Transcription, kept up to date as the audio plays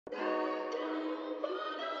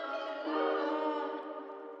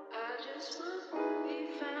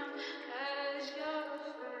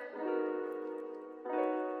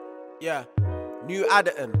Yeah, New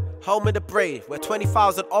Addington, home of the brave, where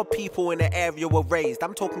 20,000 odd people in the area were raised.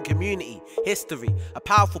 I'm talking community, history, a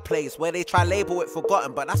powerful place where they try label it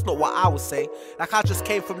forgotten, but that's not what I would say. Like I just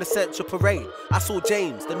came from the Central Parade. I saw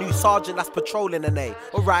James, the new sergeant that's patrolling an A.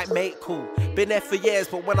 Alright mate, cool. Been there for years,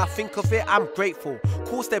 but when I think of it, I'm grateful.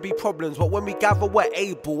 Course there be problems, but when we gather we're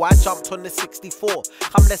able. I jumped on the 64.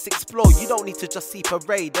 Come let's explore. You don't need to just see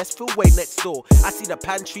parade. There's Philway next door. I see the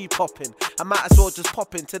pantry popping. I might as well just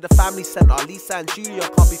pop into the family centre. Lisa and Julia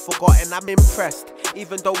can't be forgotten. I'm impressed.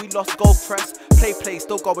 Even though we lost Goldcrest, play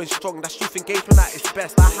still going strong. That's youth engagement at its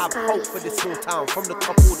best. I have hope for this small town, from the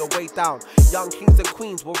top all the way down. Young kings and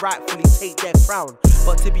queens will rightfully take their crown.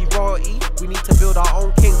 But to be royalty, we need to build our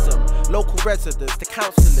own kingdom. Local residents, the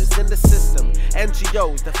councillors in the system,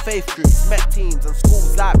 NGOs, the faith groups, Met teams and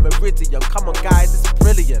schools like Meridian. Come on guys, it's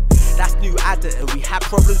brilliant. That's New Addington. We had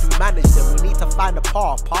problems, we managed them. We need to find a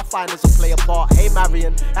path. Pathfinders will play a part. Hey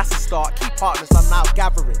Marion, that's a start. Key partners are now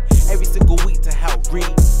gathering every single week to help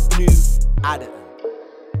Renew Addington.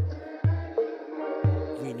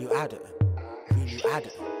 Renew Addington. Renew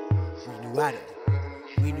Addington. Renew Addington.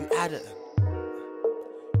 Renew Addington.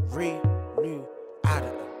 Renew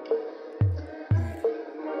Addington.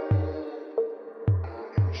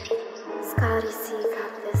 Scotty C.